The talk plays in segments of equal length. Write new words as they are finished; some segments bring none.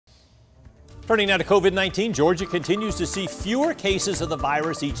Turning now to COVID-19, Georgia continues to see fewer cases of the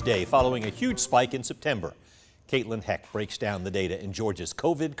virus each day following a huge spike in September. Caitlin Heck breaks down the data in Georgia's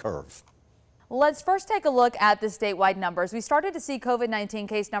COVID curve. Let's first take a look at the statewide numbers. We started to see COVID-19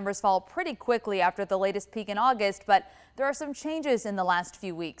 case numbers fall pretty quickly after the latest peak in August, but there are some changes in the last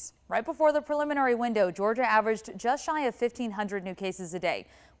few weeks. Right before the preliminary window, Georgia averaged just shy of 1,500 new cases a day.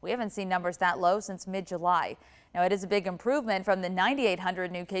 We haven't seen numbers that low since mid-July. Now, it is a big improvement from the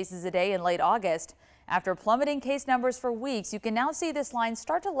 9,800 new cases a day in late August. After plummeting case numbers for weeks, you can now see this line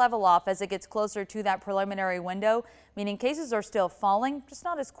start to level off as it gets closer to that preliminary window, meaning cases are still falling, just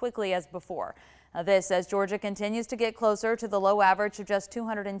not as quickly as before. This as Georgia continues to get closer to the low average of just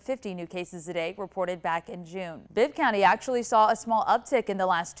 250 new cases a day reported back in June. Bibb County actually saw a small uptick in the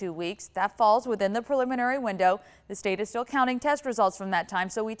last 2 weeks. That falls within the preliminary window. The state is still counting test results from that time,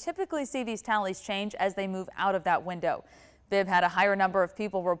 so we typically see these tallies change as they move out of that window. Bibb had a higher number of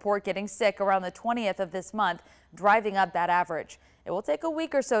people report getting sick around the 20th of this month, driving up that average. It will take a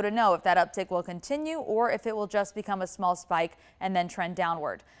week or so to know if that uptick will continue or if it will just become a small spike and then trend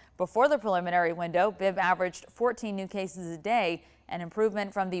downward. Before the preliminary window, Bibb averaged 14 new cases a day, an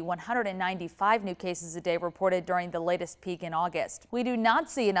improvement from the 195 new cases a day reported during the latest peak in August. We do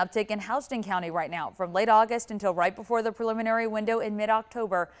not see an uptick in Houston County right now. From late August until right before the preliminary window in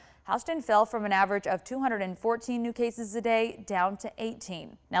mid-October, Houston fell from an average of 214 new cases a day down to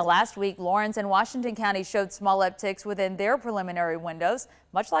 18. Now, last week, Lawrence and Washington County showed small upticks within their preliminary windows,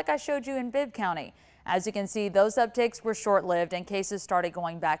 much like I showed you in Bibb County. As you can see, those upticks were short-lived and cases started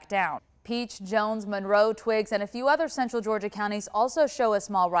going back down. Peach, Jones, Monroe, Twiggs, and a few other central Georgia counties also show a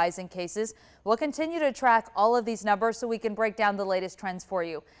small rise in cases. We'll continue to track all of these numbers so we can break down the latest trends for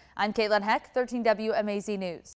you. I'm Caitlin Heck, 13 WMAZ News.